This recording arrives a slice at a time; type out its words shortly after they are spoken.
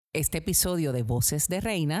Este episodio de Voces de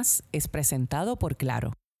Reinas es presentado por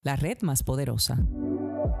Claro, la red más poderosa.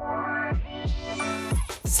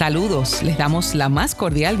 Saludos, les damos la más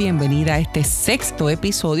cordial bienvenida a este sexto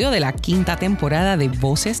episodio de la quinta temporada de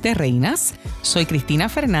Voces de Reinas. Soy Cristina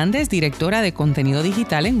Fernández, directora de contenido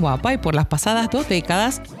digital en Guapa, y por las pasadas 2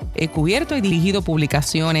 décadas he cubierto y dirigido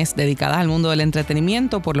publicaciones dedicadas al mundo del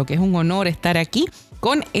entretenimiento, por lo que es un honor estar aquí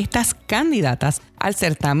con estas candidatas al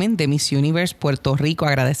certamen de Miss Universe Puerto Rico.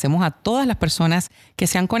 Agradecemos a todas las personas que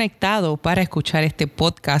se han conectado para escuchar este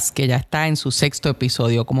podcast que ya está en su sexto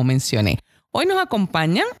episodio, como mencioné. Hoy nos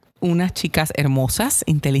acompañan unas chicas hermosas,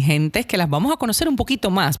 inteligentes, que las vamos a conocer un poquito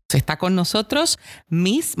más. Está con nosotros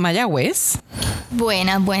Miss Mayagüez.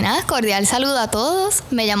 Buenas. Cordial saludo a todos.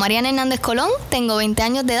 Me llamo Ariana Hernández Colón, tengo 20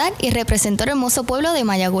 años de edad y represento el hermoso pueblo de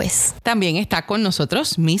Mayagüez. También está con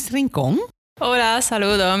nosotros Miss Rincón. Hola,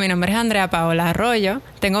 saludos. Mi nombre es Andrea Paola Arroyo.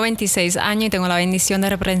 Tengo 26 años y tengo la bendición de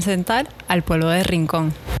representar al pueblo de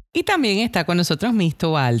Rincón. Y también está con nosotros Miss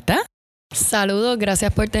Toa Alta. Saludos,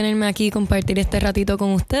 gracias por tenerme aquí y compartir este ratito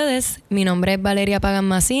con ustedes. Mi nombre es Valeria Pagan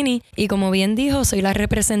Mazzini y, como bien dijo, soy la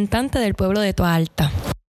representante del pueblo de Toa Alta.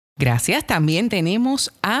 Gracias. También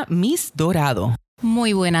tenemos a Miss Dorado.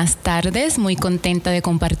 Muy buenas tardes, muy contenta de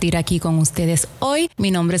compartir aquí con ustedes hoy.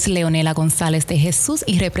 Mi nombre es Leonela González de Jesús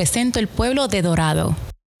y represento el pueblo de Dorado.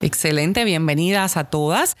 Excelente, bienvenidas a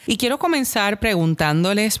todas. Y quiero comenzar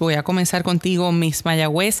preguntándoles, voy a comenzar contigo, Miss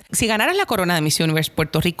Mayagüez. Si ganaras la corona de Miss Universe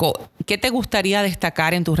Puerto Rico, ¿qué te gustaría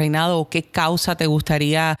destacar en tu reinado o qué causa te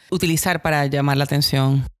gustaría utilizar para llamar la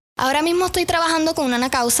atención? Ahora mismo estoy trabajando con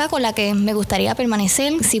una causa con la que me gustaría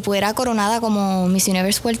permanecer si fuera coronada como Miss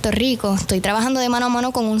Universe Puerto Rico. Estoy trabajando de mano a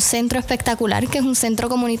mano con un centro espectacular, que es un centro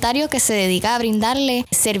comunitario que se dedica a brindarle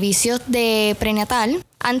servicios de prenatal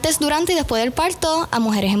antes, durante y después del parto a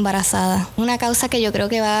mujeres embarazadas. Una causa que yo creo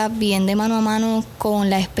que va bien de mano a mano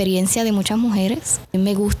con la experiencia de muchas mujeres.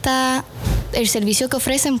 Me gusta el servicio que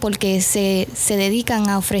ofrecen porque se dedican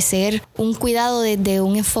a ofrecer un cuidado desde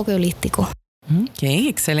un enfoque holístico. Ok,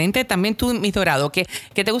 excelente. También tú, Miss Dorado, ¿qué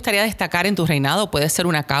te gustaría destacar en tu reinado? ¿Puede ser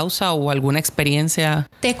una causa o alguna experiencia?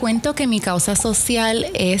 Te cuento que mi causa social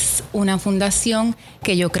es una fundación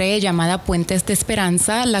que yo creé llamada Puentes de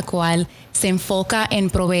Esperanza, la cual se enfoca en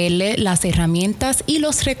proveerle las herramientas y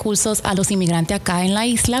los recursos a los inmigrantes acá en la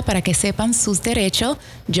isla para que sepan sus derechos.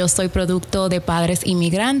 Yo soy producto de padres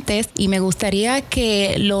inmigrantes y me gustaría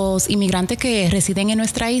que los inmigrantes que residen en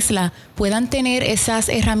nuestra isla puedan tener esas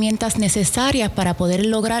herramientas necesarias para poder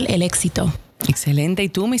lograr el éxito. Excelente. ¿Y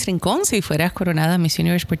tú, Miss Rincón, si fueras coronada Miss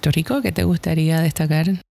Universe Puerto Rico, qué te gustaría destacar?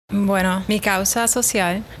 Bueno, mi causa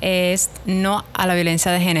social es no a la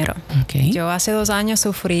violencia de género. Okay. Yo hace 2 años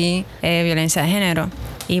sufrí violencia de género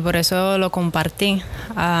y por eso lo compartí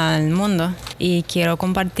al mundo. Y quiero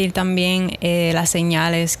compartir también las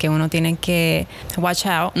señales que uno tiene que watch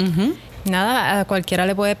out. Uh-huh. Nada, a cualquiera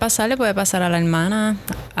le puede pasar a la hermana,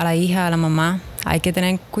 a la hija, a la mamá. Hay que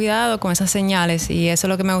tener cuidado con esas señales y eso es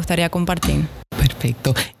lo que me gustaría compartir.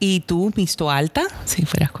 Perfecto. ¿Y tú, Miss Toa Alta, si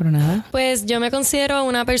fueras coronada? Pues yo me considero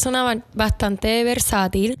una persona bastante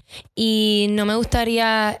versátil y no me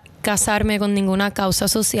gustaría casarme con ninguna causa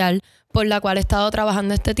social por la cual he estado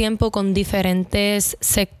trabajando este tiempo con diferentes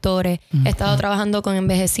sectores. Uh-huh. He estado trabajando con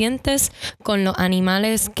envejecientes, con los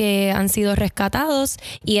animales que han sido rescatados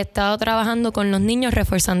y he estado trabajando con los niños,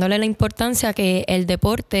 reforzándole la importancia que el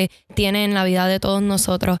deporte tiene en la vida de todos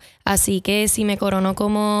nosotros. Así que si me corono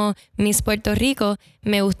como Miss Puerto Rico,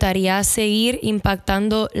 me gustaría seguir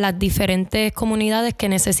impactando las diferentes comunidades que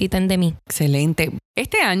necesiten de mí. Excelente.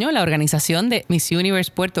 Este año, la organización de Miss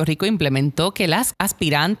Universe Puerto Rico implementó que las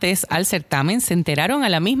aspirantes al certamen se enteraron a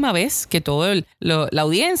la misma vez que toda la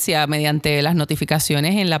audiencia mediante las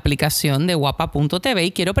notificaciones en la aplicación de guapa.tv.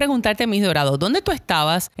 Y quiero preguntarte, Miss Dorado, ¿dónde tú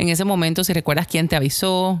estabas en ese momento? Si recuerdas quién te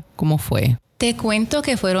avisó, ¿cómo fue? Te cuento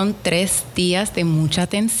que fueron 3 días de mucha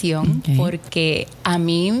tensión, okay, porque a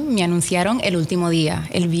mí me anunciaron el último día,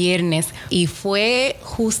 el viernes, y fue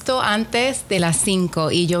justo antes de las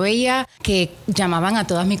 5 y yo veía que llamaban a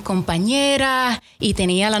todas mis compañeras y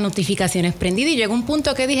tenía las notificaciones prendidas y llegó un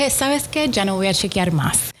punto que dije, ¿sabes qué? Ya no voy a chequear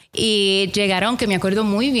más. Y llegaron, que me acuerdo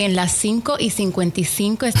muy bien, las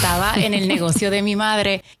 5:55 estaba en el negocio de mi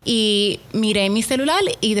madre y miré mi celular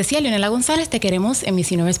y decía, Leonela González, te queremos en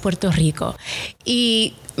Miss Universe Puerto Rico.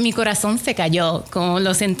 Y mi corazón se cayó, como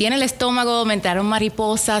lo sentí en el estómago, me entraron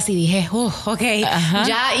mariposas y dije, ok, ajá,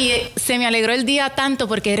 ya. Y se me alegró el día tanto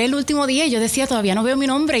porque era el último día y yo decía, todavía no veo mi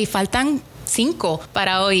nombre y faltan 5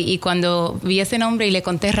 para hoy. Y cuando vi ese nombre y le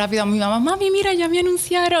conté rápido a mi mamá, mami, mira, ya me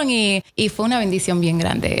anunciaron. Y fue una bendición bien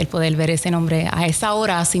grande el poder ver ese nombre a esa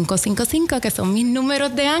hora, 555, que son mis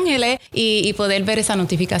números de ángeles, y poder ver esa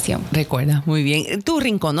notificación. Recuerda, muy bien. ¿Tu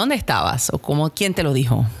rincón dónde estabas? ¿O quién te lo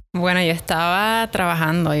dijo? Bueno, yo estaba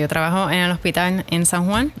trabajando. Yo trabajo en el hospital en San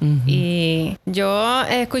Juan y yo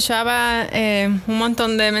escuchaba un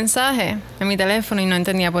montón de mensajes en mi teléfono y no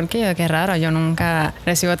entendía por qué. Qué raro, yo nunca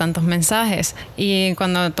recibo tantos mensajes. Y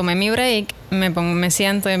cuando tomé mi break, me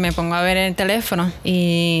siento y me pongo a ver el teléfono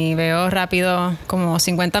y veo rápido como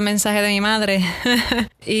 50 mensajes de mi madre.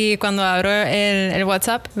 Y cuando abro el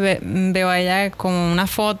WhatsApp, veo a ella como una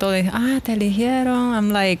foto de, te eligieron.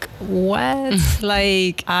 I'm like, what?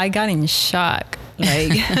 Like, I got in shock.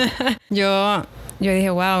 Like, yo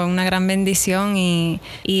dije, wow, una gran bendición y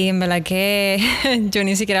en verdad que yo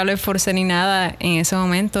ni siquiera lo esforcé ni nada en ese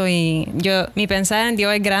momento y mi pensar en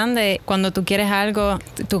Dios es grande. Cuando tú quieres algo,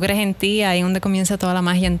 tú crees en ti, ahí es donde comienza toda la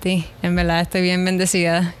magia en ti. En verdad estoy bien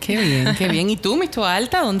bendecida. Qué bien, qué bien. ¿Y tú, Miss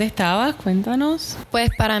Toalta, dónde estabas? Cuéntanos.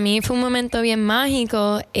 Pues para mí fue un momento bien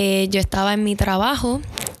mágico. Yo estaba en mi trabajo,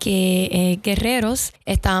 que Guerreros,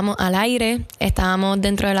 estábamos al aire, estábamos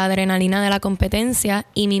dentro de la adrenalina de la competencia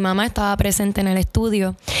y mi mamá estaba presente en el estudio.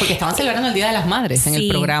 Porque estaban celebrando el Día de las Madres en el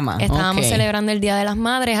programa. Estábamos celebrando el Día de las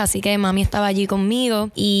Madres, así que mami estaba allí conmigo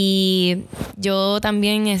y yo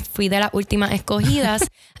también fui de las últimas escogidas,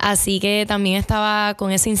 así que también estaba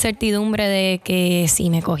con esa incertidumbre de que si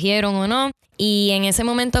me cogieron o no. Y en ese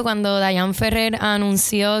momento cuando Dayan Ferrer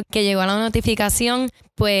anunció que llegó a la notificación,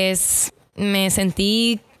 pues me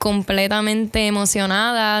sentí completamente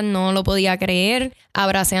emocionada, no lo podía creer.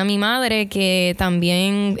 Abracé a mi madre, que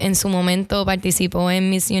también en su momento participó en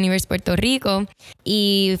Miss Universe Puerto Rico,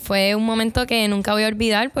 y fue un momento que nunca voy a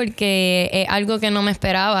olvidar porque es algo que no me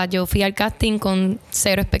esperaba. Yo fui al casting con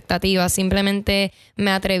cero expectativas, simplemente me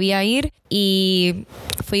atreví a ir y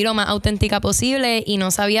fui lo más auténtica posible y no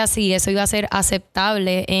sabía si eso iba a ser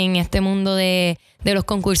aceptable en este mundo de los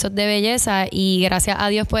concursos de belleza, y gracias a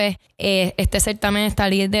Dios pues este certamen está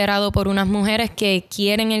liderado por unas mujeres que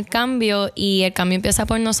quieren el cambio y el cambio empieza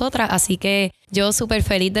por nosotras, así que yo súper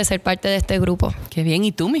feliz de ser parte de este grupo. Qué bien.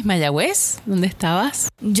 ¿Y tú, Miss Mayagüez? ¿Dónde estabas?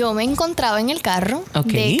 Yo me encontraba en el carro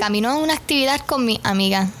de camino a una actividad con mi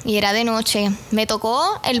amiga y era de noche. Me tocó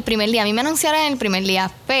el primer día, a mí me anunciaron el primer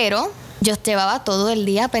día, pero yo llevaba todo el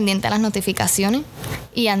día pendiente a las notificaciones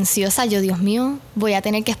y ansiosa. Yo, Dios mío, voy a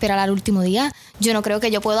tener que esperar al último día. Yo no creo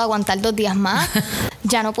que yo pueda aguantar 2 días más.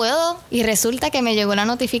 Ya no puedo. Y resulta que me llegó la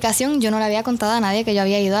notificación. Yo no le había contado a nadie que yo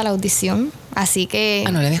había ido a la audición. Así que...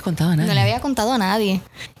 no le habías contado a nadie. No le había contado a nadie.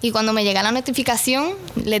 Y cuando me llega la notificación,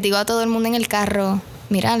 les digo a todo el mundo en el carro,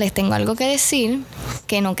 mira, les tengo algo que decir,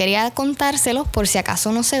 que no quería contárselos por si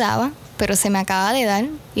acaso no se daba, pero se me acaba de dar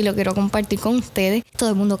y lo quiero compartir con ustedes. Todo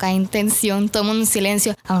el mundo cae en tensión, todo el mundo en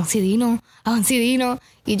silencio. Avancidino.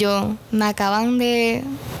 Y yo, me acaban de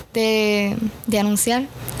anunciar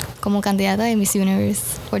como candidata de Miss Universe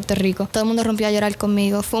Puerto Rico. Todo el mundo rompió a llorar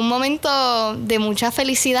conmigo. Fue un momento de mucha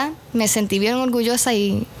felicidad. Me sentí bien orgullosa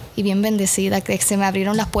y bien bendecida, que se me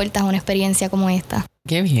abrieron las puertas a una experiencia como esta.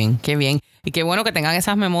 Qué bien, qué bien. Y qué bueno que tengan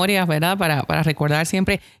esas memorias, ¿verdad? Para recordar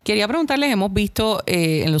siempre. Quería preguntarles, hemos visto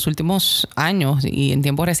en los últimos años y en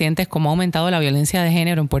tiempos recientes cómo ha aumentado la violencia de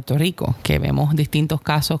género en Puerto Rico, que vemos distintos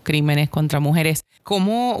casos, crímenes contra mujeres.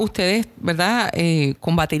 ¿Cómo ustedes, verdad,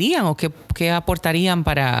 combatirían o qué aportarían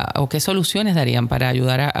o qué soluciones darían para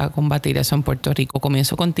ayudar a combatir eso en Puerto Rico?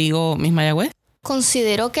 Comienzo contigo, Miss Mayagüez.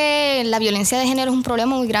 Considero que la violencia de género es un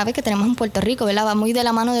problema muy grave que tenemos en Puerto Rico, ¿verdad? Va muy de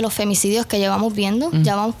la mano de los femicidios que llevamos viendo.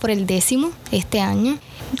 Ya vamos por el 10º este año.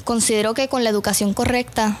 Considero que con la educación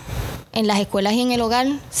correcta en las escuelas y en el hogar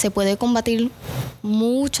se puede combatir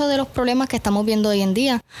muchos de los problemas que estamos viendo hoy en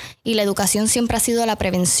día. Y la educación siempre ha sido la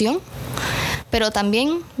prevención. Pero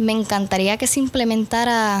también me encantaría que se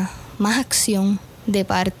implementara más acción de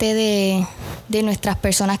parte de nuestras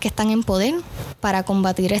personas que están en poder para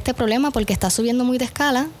combatir este problema, porque está subiendo muy de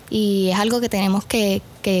escala y es algo que tenemos que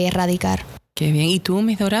erradicar. Qué bien. ¿Y tú,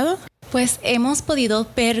 Miss Dorado? Pues hemos podido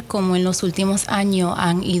ver cómo en los últimos años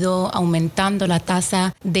han ido aumentando la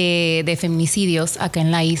tasa de feminicidios acá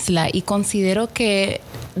en la isla, y considero que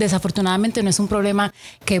desafortunadamente no es un problema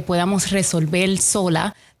que podamos resolver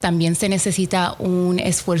sola. También se necesita un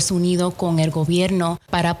esfuerzo unido con el gobierno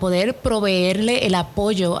para poder proveerle el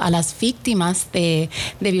apoyo a las víctimas de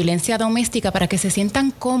violencia doméstica para que se sientan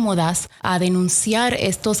cómodas a denunciar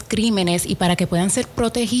estos crímenes y para que puedan ser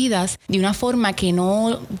protegidas de una forma que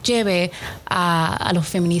no lleve a los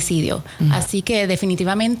feminicidios. Así que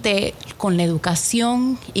definitivamente con la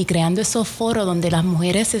educación y creando esos foros donde las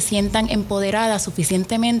mujeres se sientan empoderadas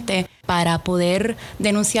suficientemente para poder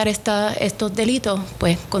denunciar estos delitos,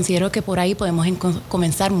 pues considero que por ahí podemos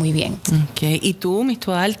comenzar muy bien. Okay. ¿Y tú, Miss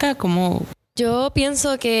Toda Alta, cómo? Yo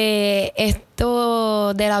pienso que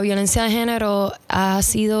esto de la violencia de género ha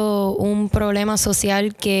sido un problema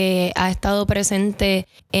social que ha estado presente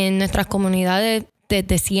en nuestras comunidades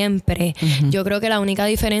desde siempre. Yo creo que la única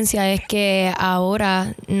diferencia es que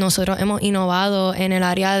ahora nosotros hemos innovado en el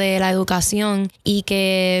área de la educación y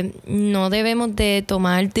que no debemos de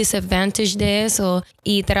tomar disadvantage de eso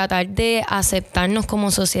y tratar de aceptarnos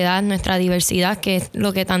como sociedad, nuestra diversidad, que es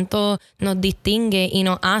lo que tanto nos distingue y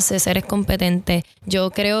nos hace seres competentes.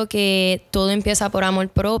 Yo creo que todo empieza por amor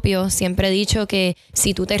propio. Siempre he dicho que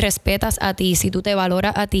si tú te respetas a ti, si tú te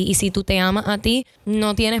valoras a ti y si tú te amas a ti,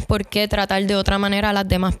 no tienes por qué tratar de otra manera a las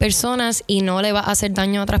demás personas y no le vas a hacer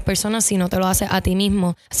daño a otras personas si no te lo haces a ti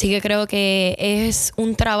mismo. Así que creo que es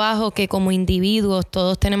un trabajo que como individuos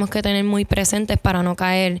todos tenemos que tener muy presentes para no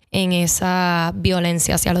caer en esa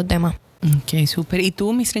violencia hacia los demás. Ok, súper. ¿Y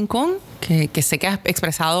tú, Miss Rincón? Que sé que has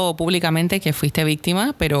expresado públicamente que fuiste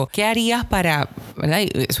víctima, pero ¿qué harías para, verdad?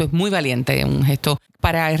 Eso es muy valiente, un gesto,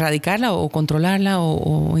 para erradicarla o controlarla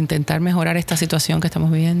o intentar mejorar esta situación que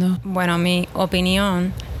estamos viviendo. Bueno, mi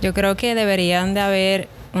opinión, yo creo que deberían de haber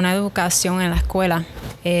una educación en la escuela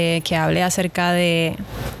que hable acerca de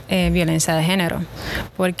violencia de género,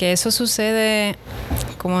 porque eso sucede,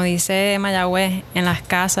 como dice Mayagüez, en las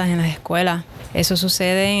casas, en las escuelas. Eso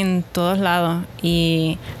sucede en todos lados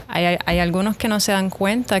y hay algunos que no se dan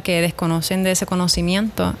cuenta, que desconocen de ese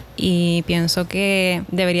conocimiento, y pienso que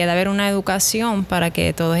debería de haber una educación para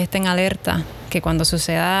que todos estén alerta, que cuando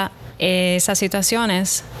suceda esas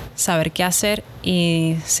situaciones, saber qué hacer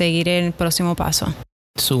y seguir el próximo paso.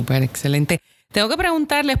 Súper, excelente. Tengo que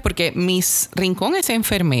preguntarles porque Miss Rincón es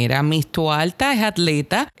enfermera, Miss Toda Alta es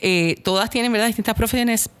atleta, todas tienen, ¿verdad?, distintas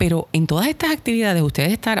profesiones, pero en todas estas actividades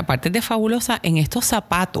ustedes están, aparte de fabulosa, en estos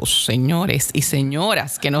zapatos, señores y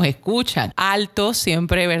señoras que nos escuchan, altos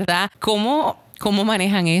siempre, ¿verdad? ¿Cómo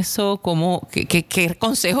manejan eso? ¿Qué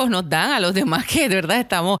consejos nos dan a los demás que de verdad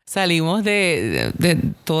salimos de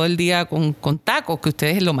todo el día con tacos, que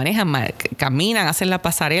ustedes lo manejan, caminan, hacen la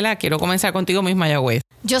pasarela? Quiero comenzar contigo, Miss Mayagüez.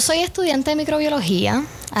 Yo soy estudiante de microbiología,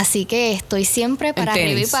 así que estoy siempre para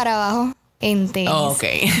arriba y para abajo en tenis. Oh,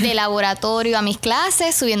 okay. De laboratorio a mis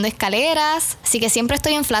clases, subiendo escaleras, así que siempre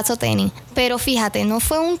estoy en flats o tenis. Pero fíjate, no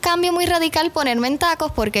fue un cambio muy radical ponerme en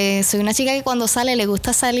tacos, porque soy una chica que cuando sale le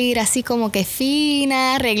gusta salir así como que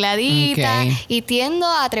fina, arregladita, y tiendo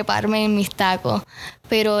a treparme en mis tacos.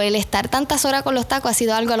 Pero el estar tantas horas con los tacos ha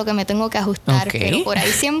sido algo a lo que me tengo que ajustar. Pero por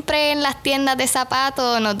ahí siempre en las tiendas de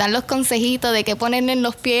zapatos nos dan los consejitos de qué ponerle en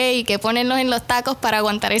los pies y qué ponerlos en los tacos para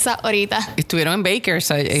aguantar esas horitas. Estuvieron en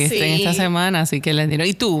Bakers en esta semana, así que les dieron.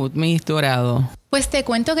 ¿Y tú, Miss Dorado? Pues te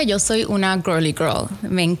cuento que yo soy una girly girl.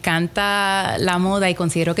 Me encanta la moda y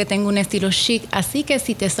considero que tengo un estilo chic. Así que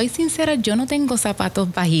si te soy sincera, yo no tengo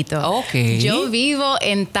zapatos bajitos. Okay. Yo vivo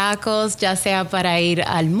en tacos, ya sea para ir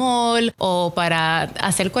al mall o para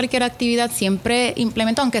hacer cualquier actividad. Siempre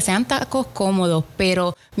implemento, aunque sean tacos cómodos,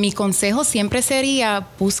 pero mi consejo siempre sería: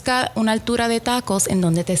 busca una altura de tacos en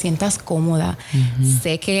donde te sientas cómoda.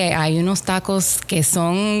 Sé que hay unos tacos que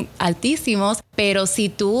son altísimos, pero si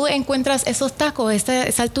tú encuentras esos tacos,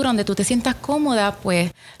 esa altura donde tú te sientas cómoda,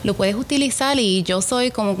 pues lo puedes utilizar. Y yo soy,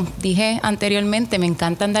 como dije anteriormente, me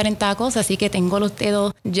encanta andar en tacos, así que tengo los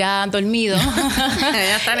dedos ya dormidos.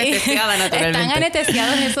 Ya están anestesiadas naturalmente. Están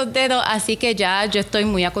anestesiados esos dedos, así que ya yo estoy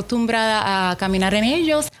muy acostumbrada a caminar en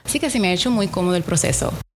ellos, así que se me ha hecho muy cómodo el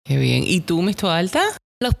proceso. Qué bien. ¿Y tú, Miss Toda Alta?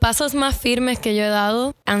 Los pasos más firmes que yo he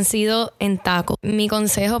dado han sido en tacos. Mi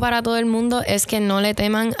consejo para todo el mundo es que no le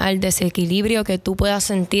teman al desequilibrio que tú puedas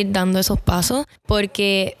sentir dando esos pasos,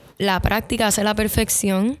 porque la práctica hace la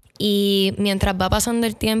perfección, y mientras va pasando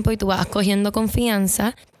el tiempo y tú vas cogiendo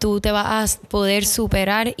confianza, tú te vas a poder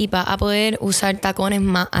superar y vas a poder usar tacones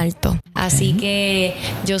más altos. Así que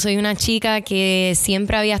yo soy una chica que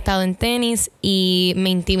siempre había estado en tenis y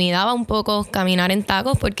me intimidaba un poco caminar en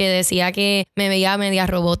tacos porque decía que me veía media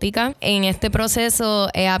robótica. En este proceso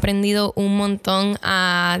he aprendido un montón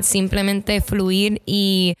a simplemente fluir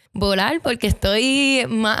y volar, porque estoy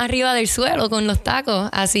más arriba del suelo con los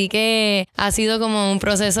tacos. Así que ha sido como un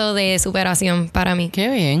proceso de superación para mí. Qué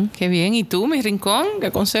bien, qué bien. ¿Y tú, Miss Rincón,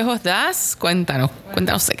 qué consejos das? Cuéntanos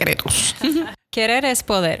secretos. Querer es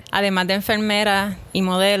poder. Además de enfermera y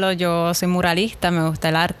modelo, yo soy muralista, me gusta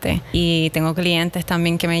el arte. Y tengo clientes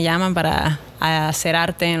también que me llaman para hacer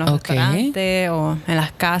arte en los restaurantes o en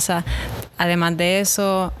las casas. Además de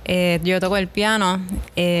eso, yo toco el piano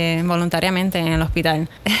voluntariamente en el hospital.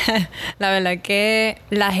 La verdad es que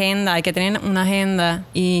la agenda, hay que tener una agenda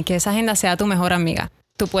y que esa agenda sea tu mejor amiga.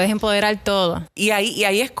 tú puedes empoderar todo. Y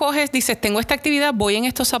ahí escoges, dices, tengo esta actividad, voy en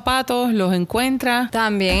estos zapatos, los encuentras.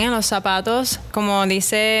 También en los zapatos, como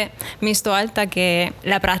dice Miss Toalta, que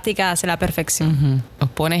la práctica hace la perfección.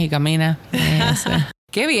 Los pones y caminas.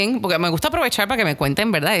 Qué bien, porque me gusta aprovechar para que me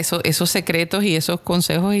cuenten, ¿verdad? Esos secretos y esos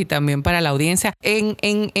consejos, y también para la audiencia.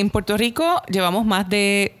 En Puerto Rico llevamos más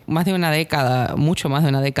de una década, mucho más de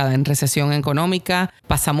una década en recesión económica.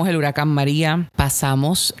 Pasamos el huracán María,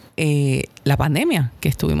 pasamos la pandemia, que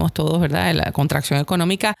estuvimos todos, ¿verdad? En la contracción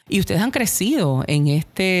económica, y ustedes han crecido en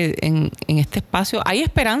este espacio. ¿Hay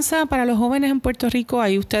esperanza para los jóvenes en Puerto Rico?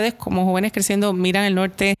 ¿Hay ustedes como jóvenes creciendo, miran el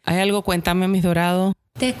norte? ¿Hay algo? Cuéntame, Miss Dorado.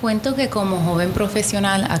 Te cuento que como joven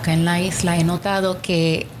profesional acá en la isla he notado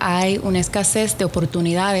que hay una escasez de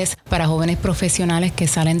oportunidades para jóvenes profesionales que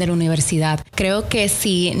salen de la universidad. Creo que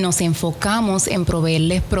si nos enfocamos en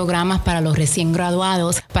proveerles programas para los recién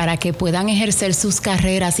graduados para que puedan ejercer sus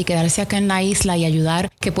carreras y quedarse acá en la isla y ayudar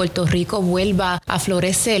que Puerto Rico vuelva a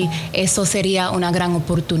florecer, eso sería una gran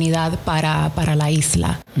oportunidad para la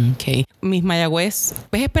isla. Okay. Miss Mayagüez,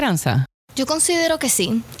 ¿ves esperanza? Yo considero que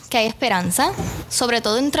sí, que hay esperanza, sobre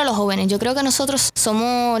todo entre los jóvenes. Yo creo que nosotros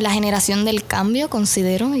somos la generación del cambio,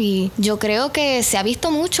 considero, y yo creo que se ha visto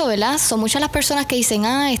mucho, ¿verdad? Son muchas las personas que dicen,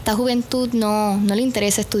 esta juventud no le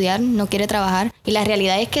interesa estudiar, no quiere trabajar, y la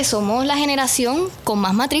realidad es que somos la generación con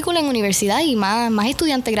más matrícula en universidad y más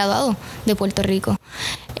estudiantes graduados de Puerto Rico.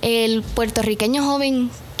 El puertorriqueño joven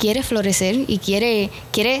quiere florecer y quiere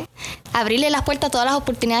abrirle las puertas a todas las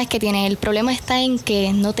oportunidades que tiene. El problema está en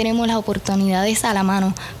que no tenemos las oportunidades a la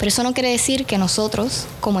mano, pero eso no quiere decir que nosotros,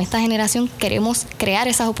 como esta generación, queremos crear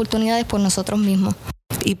esas oportunidades por nosotros mismos.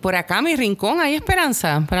 Y por acá, mi rincón, ¿hay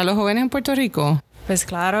esperanza para los jóvenes en Puerto Rico? Pues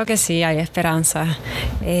claro que sí, hay esperanza.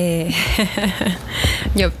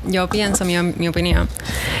 Yo pienso, mi opinión.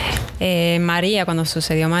 María, cuando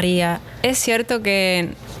sucedió María, es cierto que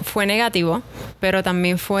fue negativo, pero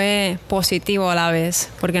también fue positivo a la vez,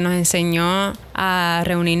 porque nos enseñó a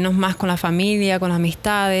reunirnos más con la familia, con las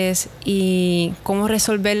amistades y cómo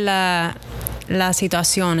resolver las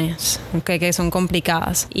situaciones que son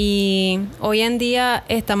complicadas. Y hoy en día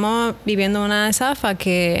estamos viviendo una etapa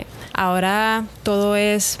que ahora todo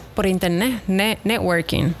es por internet,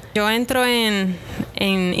 networking. Yo entro en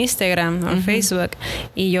Instagram o Facebook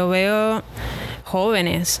y yo veo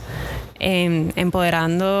jóvenes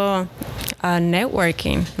empoderando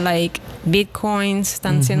networking, like bitcoins,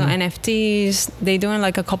 están haciendo NFTs, they doing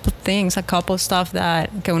like a couple stuff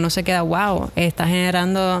que uno se queda, wow, está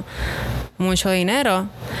generando mucho dinero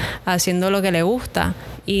haciendo lo que le gusta.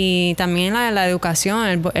 Y también la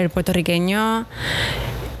educación, el puertorriqueño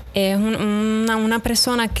es una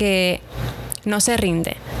persona que no se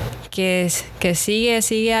rinde, que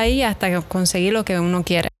sigue ahí hasta conseguir lo que uno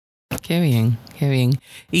quiere. Qué bien, qué bien.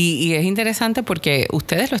 Y es interesante porque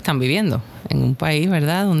ustedes lo están viviendo en un país,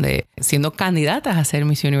 ¿verdad?, donde siendo candidatas a ser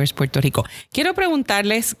Miss Universe Puerto Rico. Quiero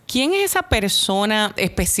preguntarles, ¿quién es esa persona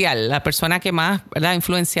especial? La persona que más, ¿verdad?, ha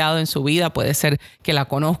influenciado en su vida. Puede ser que la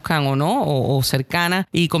conozcan o no, o cercana.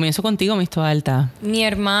 Y comienzo contigo, Miss Toalta. Mi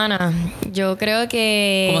hermana. Yo creo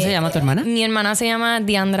que... ¿Cómo se llama tu hermana? Mi hermana se llama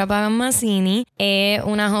Diandra Pagan Mazzini. Es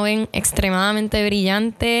una joven extremadamente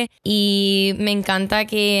brillante y me encanta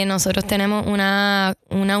que nosotros tenemos una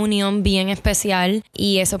unión bien especial,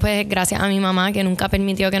 y eso pues gracias a mi mamá, que nunca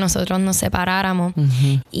permitió que nosotros nos separáramos.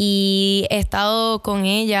 Y he estado con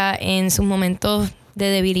ella en sus momentos de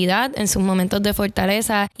debilidad, en sus momentos de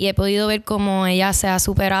fortaleza, y he podido ver cómo ella se ha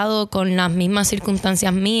superado con las mismas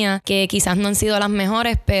circunstancias mías, que quizás no han sido las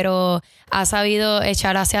mejores, pero ha sabido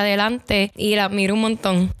echar hacia adelante y la admiro un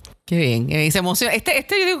montón. Qué bien. Se emociona. Este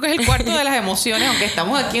yo digo que es el cuarto de las emociones, aunque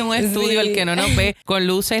estamos aquí en un estudio, el que no nos ve con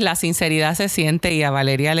luces, la sinceridad se siente, y a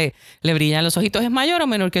Valeria le brillan los ojitos. ¿Es mayor o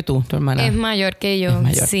menor que tú, tu hermana? Es mayor que yo,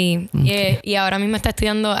 mayor. Sí. Okay. Y ahora mismo está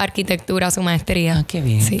estudiando arquitectura, su maestría. Qué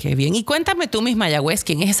bien, sí. Qué bien. Y cuéntame tú, Miss Mayagüez,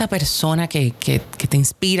 ¿quién es esa persona que te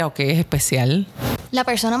inspira o que es especial? La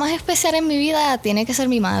persona más especial en mi vida tiene que ser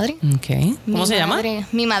mi madre. Okay. ¿Cómo se llama?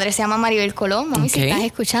 Mi madre se llama Maribel Colón. Mami, si estás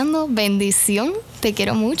escuchando, bendición. Te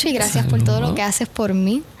quiero mucho y gracias por todo lo que haces por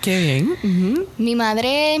mí. Qué bien. Mi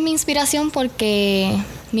madre es mi inspiración porque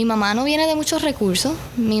mi mamá no viene de muchos recursos.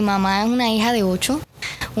 Mi mamá es una hija de 8.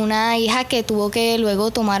 Una hija que tuvo que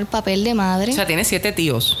luego tomar papel de madre. O sea, tienes 7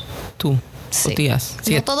 tíos, tú. Sí. ¿O tías?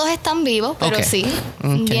 7. No todos están vivos, pero sí.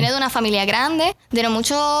 Viene de una familia grande, de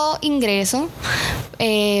mucho ingreso,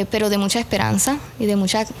 pero de mucha esperanza y de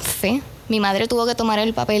mucha fe. Mi madre tuvo que tomar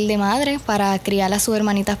el papel de madre para criar a sus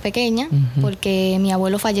hermanitas pequeñas, porque mi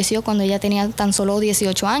abuelo falleció cuando ella tenía tan solo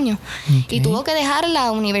 18 años. Y tuvo que dejar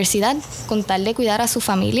la universidad con tal de cuidar a su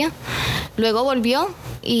familia. Luego volvió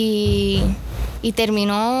y y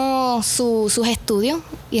terminó sus estudios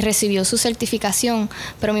y recibió su certificación,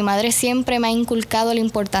 pero mi madre siempre me ha inculcado la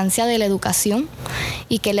importancia de la educación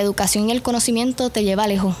y que la educación y el conocimiento te lleva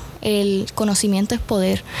lejos. El conocimiento es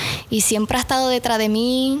poder y siempre ha estado detrás de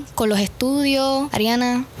mí con los estudios.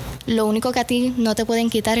 Ariana, lo único que a ti no te pueden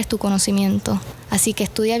quitar es tu conocimiento, así que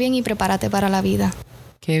estudia bien y prepárate para la vida.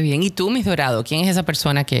 Qué bien. ¿Y tú, Miss Dorado? ¿Quién es esa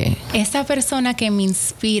persona que...? Esa persona que me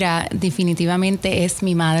inspira definitivamente es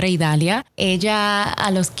mi madre, Idalia. Ella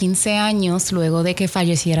a los 15 años, luego de que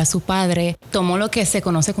falleciera su padre, tomó lo que se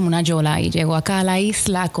conoce como una yola y llegó acá a la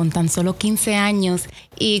isla con tan solo 15 años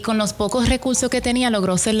y con los pocos recursos que tenía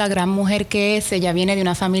logró ser la gran mujer que es. Ella viene de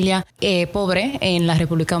una familia pobre en la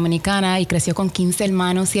República Dominicana y creció con 15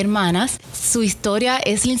 hermanos y hermanas. Su historia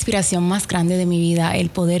es la inspiración más grande de mi vida,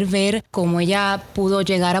 el poder ver cómo ella pudo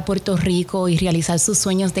llegar a Puerto Rico y realizar sus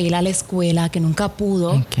sueños de ir a la escuela, que nunca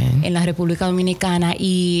pudo en la República Dominicana.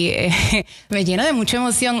 Y me llena de mucha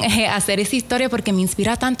emoción hacer esa historia porque me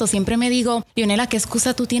inspira tanto. Siempre me digo, Leonela, ¿qué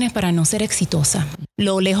excusa tú tienes para no ser exitosa?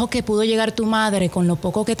 Lo lejos que pudo llegar tu madre con lo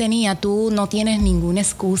poco que tenía, tú no tienes ninguna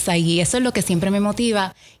excusa. Y eso es lo que siempre me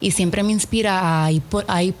motiva y siempre me inspira a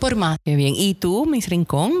ir por más. Qué bien. ¿Y tú, Miss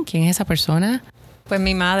Rincón? ¿Quién es esa persona? Pues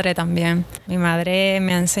mi madre también. Mi madre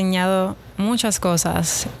me ha enseñado muchas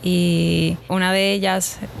cosas y una de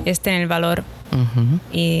ellas es tener valor. Uh-huh.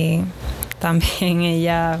 Y también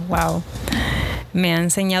ella, me ha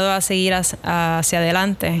enseñado a seguir hacia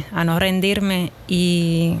adelante, a no rendirme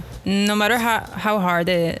y no matter how hard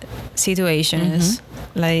the situation is.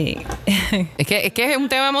 Es que es un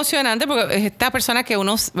tema emocionante porque es esta persona que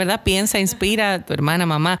uno, ¿verdad?, piensa, inspira, tu hermana,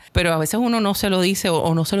 mamá, pero a veces uno no se lo dice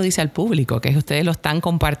o no se lo dice al público, que ustedes lo están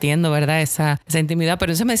compartiendo, ¿verdad?, esa intimidad.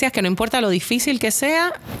 Pero entonces me decías que no importa lo difícil que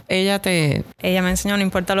sea, ella me enseñó, no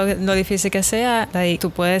importa lo difícil que sea,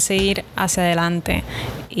 tú puedes seguir hacia adelante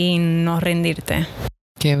y no rendirte.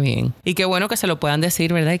 Qué bien. Y qué bueno que se lo puedan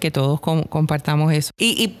decir, ¿verdad? Y que todos compartamos eso.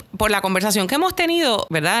 Y por la conversación que hemos tenido,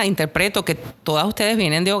 ¿verdad? Interpreto que todas ustedes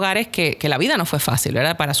vienen de hogares que la vida no fue fácil,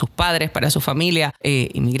 ¿verdad? Para sus padres, para su familia,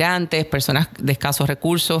 inmigrantes, personas de escasos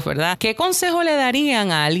recursos, ¿verdad? ¿Qué consejo le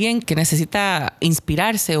darían a alguien que necesita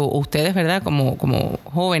inspirarse o ustedes, ¿verdad? Como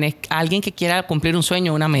jóvenes, a alguien que quiera cumplir un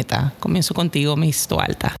sueño, una meta? Comienzo contigo, Miss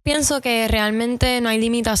Toalta. Pienso que realmente no hay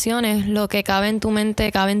limitaciones. Lo que cabe en tu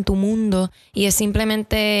mente, cabe en tu mundo. Y es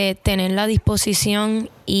simplemente tener la disposición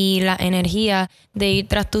y la energía de ir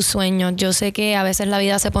tras tus sueños. Yo sé que a veces la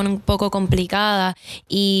vida se pone un poco complicada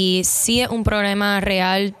y sí es un problema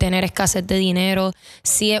real tener escasez de dinero,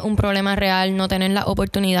 sí es un problema real no tener las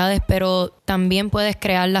oportunidades, pero también puedes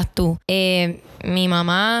crearlas tú. Mi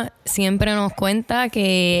mamá siempre nos cuenta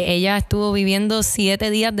que ella estuvo viviendo 7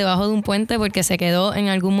 días debajo de un puente porque se quedó en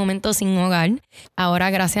algún momento sin hogar. Ahora,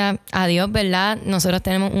 gracias a Dios, ¿verdad?, nosotros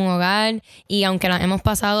tenemos un hogar y aunque las hemos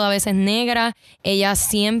pasado a veces negras, ella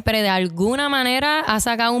siempre de alguna manera ha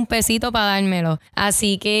sacado un pesito para dármelo.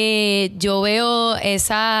 Así que yo veo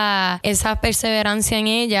esa perseverancia en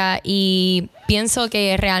ella y pienso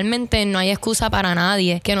que realmente no hay excusa para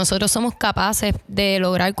nadie, que nosotros somos capaces de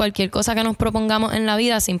lograr cualquier cosa que nos propongamos en la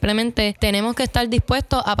vida. Simplemente tenemos que estar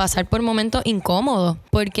dispuestos a pasar por momentos incómodos,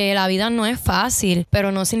 porque la vida no es fácil,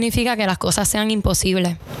 pero no significa que las cosas sean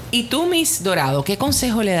imposibles. Y tú, Miss Dorado, ¿qué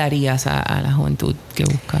consejo le darías a la juventud que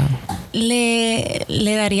busca? Le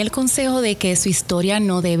daría el consejo de que su historia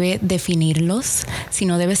no debe definirlos,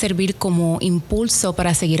 sino debe servir como impulso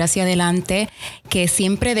para seguir hacia adelante, que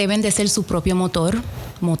siempre deben de ser su propio motor,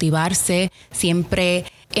 motivarse, siempre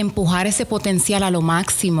empujar ese potencial a lo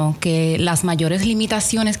máximo, que las mayores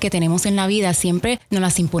limitaciones que tenemos en la vida siempre nos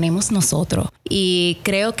las imponemos nosotros. Y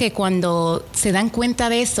creo que cuando se dan cuenta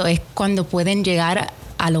de eso es cuando pueden llegar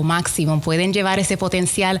a lo máximo, pueden llevar ese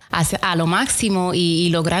potencial a lo máximo y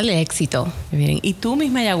lograr el éxito. Bien. ¿Y tú,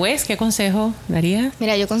 Miss Mayagüez, qué consejo darías?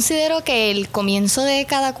 Mira, yo considero que el comienzo de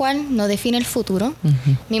cada cual no define el futuro.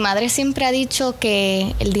 Uh-huh. Mi madre siempre ha dicho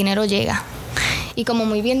que el dinero llega. Y como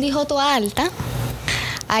muy bien dijo Toalta,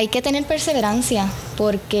 hay que tener perseverancia,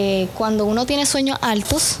 porque cuando uno tiene sueños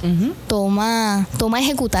altos, uh-huh, toma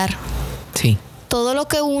ejecutar. Sí. Todo lo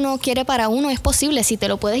que uno quiere para uno es posible. Si te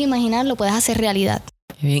lo puedes imaginar, lo puedes hacer realidad.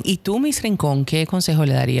 Bien. ¿Y tú, Miss Rincón, qué consejo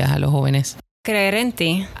le darías a los jóvenes? Creer en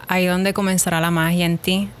ti, ahí donde comenzará la magia en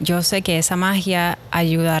ti. Yo sé que esa magia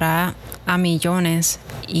ayudará a millones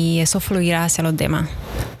y eso fluirá hacia los demás.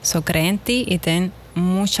 So, cree en ti y ten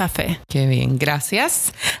mucha fe. Qué bien.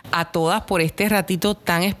 Gracias a todas por este ratito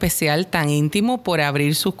tan especial, tan íntimo, por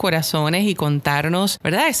abrir sus corazones y contarnos,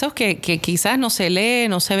 ¿verdad? Esos que quizás no se lee,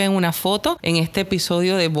 no se ve en una foto en este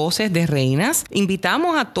episodio de Voces de Reinas.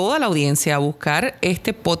 Invitamos a toda la audiencia a buscar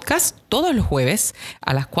este podcast todos los jueves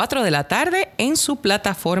a las 4 de la tarde en su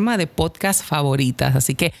plataforma de podcast favoritas.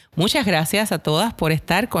 Así que muchas gracias a todas por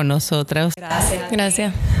estar con nosotros.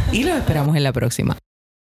 Gracias. Y los esperamos en la próxima.